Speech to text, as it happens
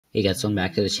Hey guys, welcome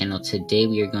back to the channel. Today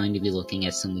we are going to be looking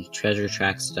at some leaked treasure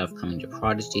track stuff coming to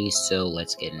Prodigy, so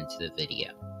let's get into the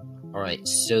video. Alright,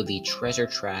 so the treasure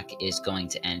track is going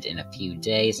to end in a few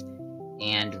days,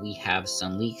 and we have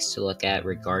some leaks to look at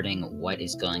regarding what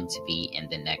is going to be in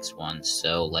the next one,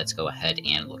 so let's go ahead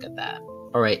and look at that.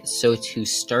 Alright, so to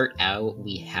start out,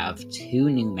 we have two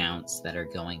new mounts that are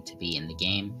going to be in the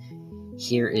game.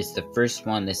 Here is the first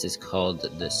one. This is called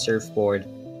the surfboard.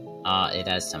 It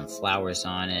has some flowers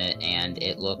on it, and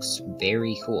it looks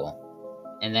very cool.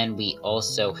 And then we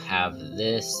also have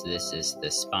this. This is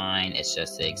the spine. It's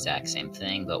just the exact same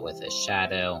thing, but with a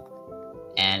shadow.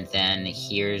 And then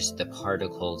here's the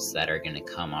particles that are going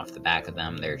to come off the back of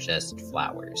them. They're just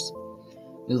flowers.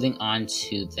 Moving on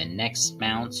to the next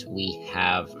mount, we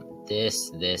have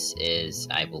this. This is,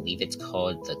 I believe it's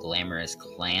called the Glamorous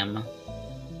Clam.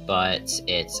 But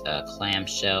it's a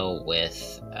clamshell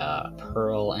with a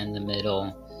pearl in the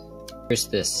middle. Here's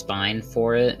the spine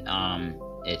for it.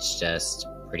 It's just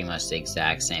pretty much the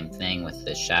exact same thing with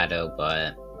the shadow,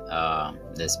 but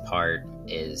this part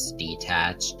is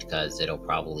detached because it'll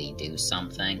probably do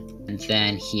something. And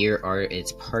then here are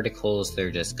its particles.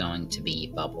 They're just going to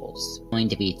be bubbles. Going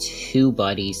to be two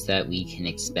buddies that we can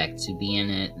expect to be in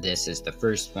it. This is the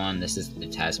first one. This is the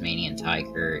Tasmanian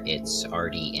tiger. It's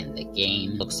already in the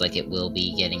game. Looks like it will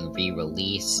be getting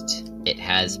re-released. It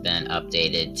has been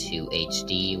updated to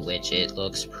HD, which it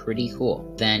looks pretty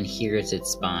cool. Then here's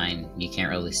its spine. You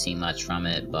can't really see much from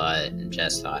it, but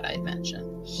just thought I'd mention.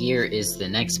 Here is the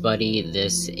next buddy.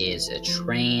 This is a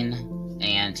train,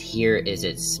 and here is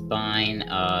its spine.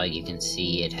 You can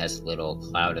see it has a little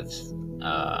cloud of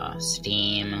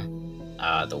steam,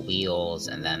 the wheels,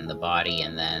 and then the body,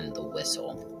 and then the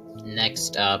whistle.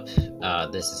 Next up,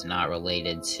 this is not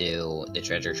related to the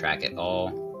treasure track at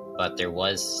all, but there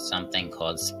was something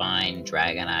called Spine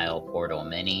Dragon Isle Portal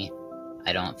Mini.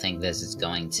 I don't think this is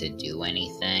going to do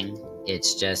anything.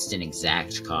 It's just an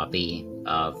exact copy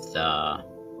of the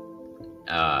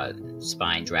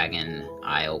Spine Dragon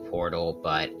Isle portal,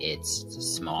 but it's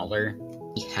smaller.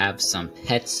 We have some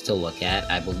pets to look at.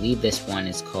 I believe this one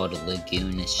is called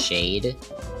Lagoon Shade,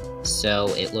 so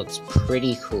it looks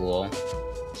pretty cool.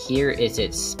 Here is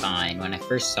its spine. When I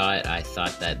first saw it, I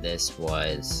thought that this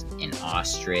was an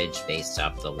ostrich based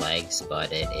off the legs,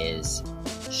 but it is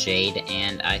shade,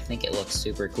 and I think it looks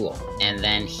super cool. And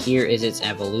then here is its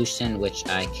evolution, which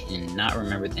I cannot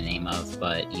remember the name of,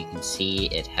 but you can see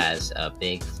it has a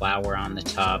big flower on the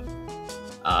top.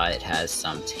 It has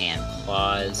some tan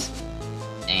claws,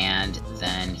 and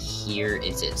then here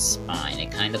is its spine.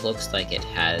 It kind of looks like it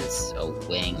has a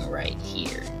wing right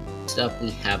here. Next up, we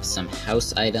have some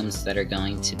house items that are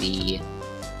going to be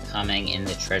coming in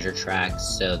the treasure track.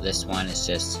 So this one is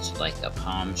just like a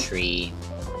palm tree.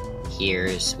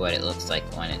 Here's what it looks like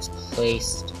when it's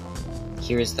placed.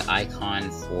 Here's the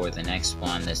icon for the next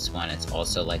one. This one is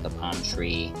also like a palm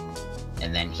tree.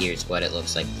 And then here's what it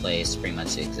looks like placed, pretty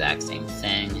much the exact same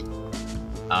thing.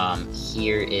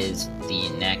 Here is the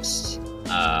next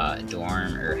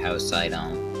dorm or house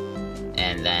item.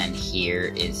 And then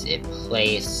here is it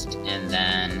placed, and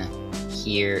then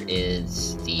here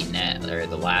is the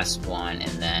the last one,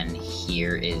 and then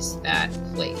here is that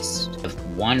placed. I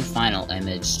have one final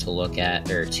image to look at,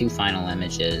 or two final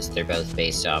images. They're both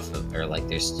based off of, or like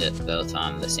they're both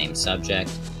on the same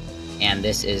subject. And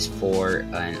this is for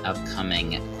an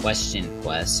upcoming question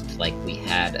quest like we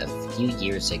had a few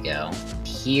years ago.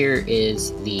 Here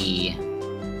is the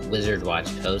Wizard Watch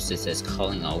post. It says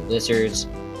calling all wizards.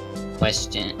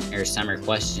 Question or summer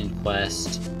question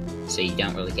quest, so you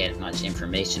don't really get much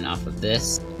information off of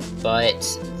this, but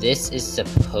this is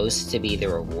supposed to be the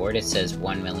reward. It says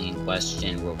 1 million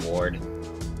question reward.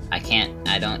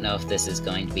 I don't know if this is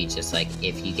going to be just like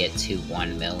if you get to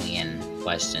 1 million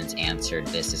questions answered,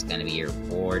 this is going to be your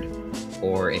reward,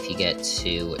 or if you get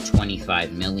to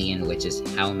 25 million, which is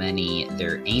how many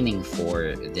they're aiming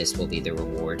for, this will be the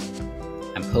reward.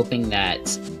 I'm hoping that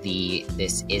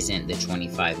this isn't the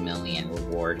 25 million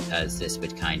reward, because this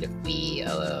would kind of be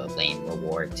a lame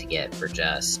reward to get for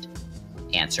just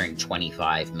answering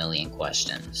 25 million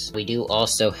questions. We do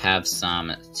also have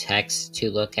some text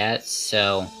to look at,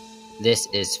 so this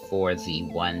is for the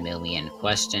 1 million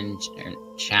question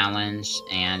challenge,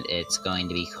 and it's going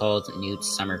to be called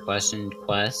Newt's Summer Question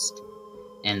Quest.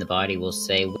 And the body will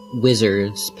say,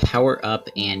 Wizards, power up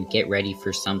and get ready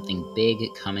for something big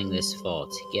coming this fall.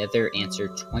 Together, answer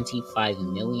 25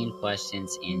 million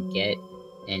questions and get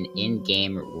an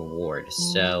in-game reward.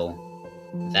 So,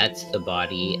 that's the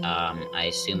body. I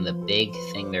assume the big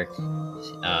thing they're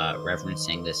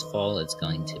referencing this fall is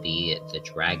going to be the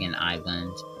Dragon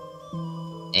Island.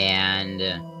 And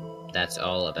that's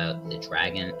all about the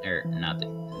dragon, or not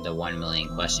the 1 million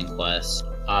question quest.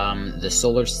 The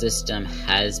solar system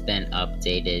has been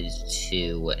updated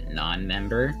to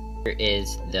non-member. There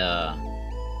is the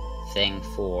thing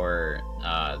for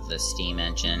the steam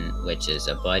engine, which is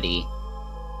a buddy.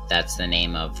 That's the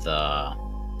name of the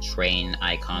train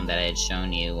icon that I had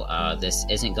shown you. This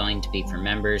isn't going to be for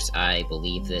members. I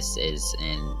believe this is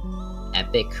an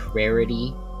epic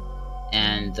rarity.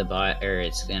 And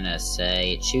it's gonna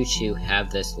say, choo choo, have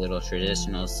this little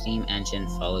traditional steam engine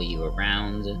follow you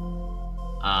around.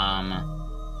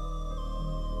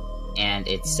 And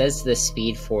it says the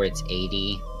speed for it's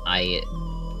 80. I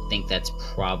think that's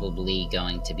probably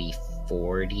going to be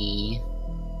 40,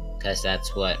 because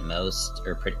that's what most,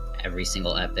 or every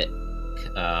single epic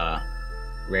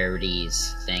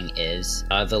rarities thing is.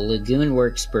 The lagoon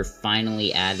works were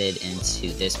finally added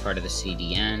into this part of the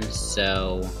CDN,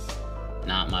 so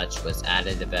not much was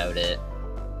added about it.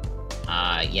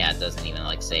 Yeah, it doesn't even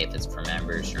like say if it's for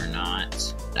members or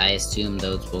not. I assume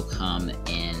those will come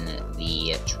in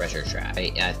the treasure trap.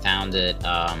 I found it,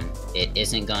 it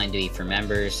isn't going to be for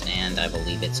members, and I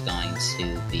believe it's going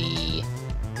to be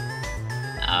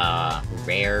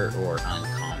rare or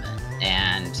uncommon.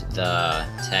 And the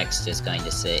text is going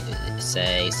to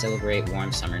say, celebrate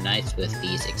warm summer nights with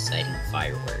these exciting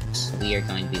fireworks. We are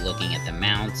going to be looking at the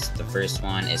mounts. The first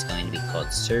one is going to be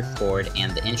called Surfboard,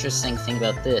 and the interesting thing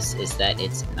about this is that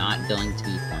it's not going to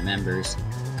be for members,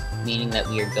 meaning that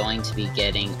we are going to be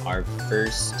getting our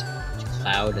first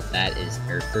cloud that is,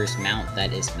 or first mount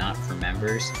that is not for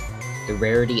members. The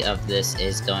rarity of this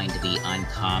is going to be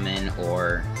uncommon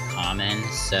or common,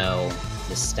 so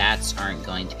the stats aren't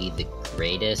going to be the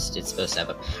greatest. It's supposed to have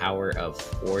a power of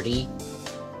 40,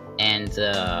 and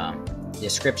the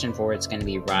description for it's going to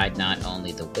be ride not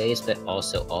only the waves but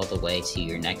also all the way to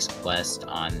your next quest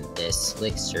on this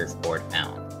slick surfboard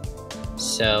mount.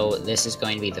 So this is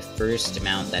going to be the first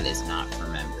mount that is not for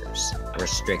members,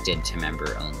 restricted to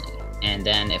member only. And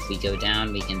then if we go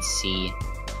down, we can see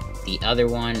the other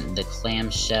one, the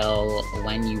clamshell.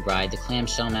 When you ride the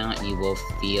clamshell mount, you will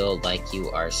feel like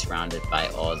you are surrounded by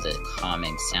all the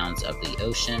calming sounds of the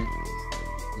ocean.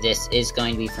 This is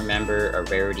going to be for member, a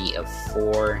rarity of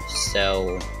 4,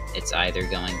 so it's either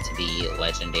going to be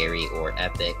legendary or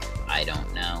epic. I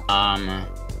don't know.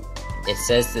 It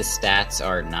says the stats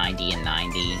are 90 and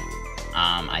 90.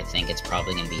 I think it's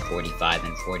probably going to be 45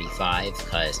 and 45,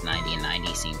 because 90 and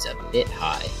 90 seems a bit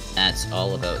high. That's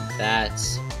all about that.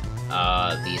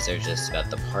 These are just about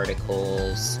the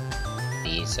particles.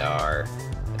 These are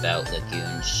about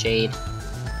Lagoon Shade.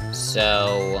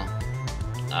 So,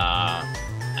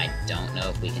 I don't know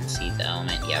if we can see the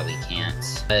element. Yeah, we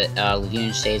can't. But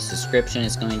Lagoon Shade's description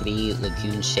is going to be,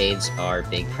 Lagoon Shades are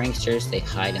big pranksters. They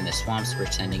hide in the swamps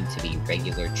pretending to be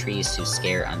regular trees to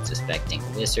scare unsuspecting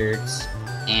wizards.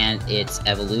 And its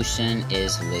evolution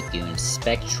is Lagoon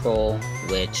Spectral,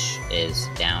 which is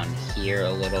down here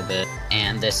a little bit.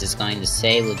 And this is going to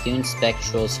say, Lagoon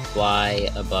Spectrals fly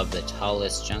above the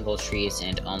tallest jungle trees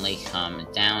and only come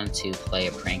down to play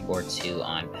a prank or two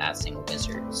on passing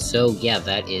wizards. So yeah,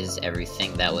 that is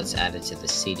everything that was added to the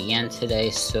CDN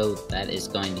today. So that is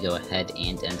going to go ahead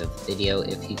and end the video.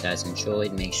 If you guys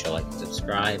enjoyed, make sure to like and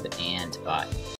subscribe, and bye.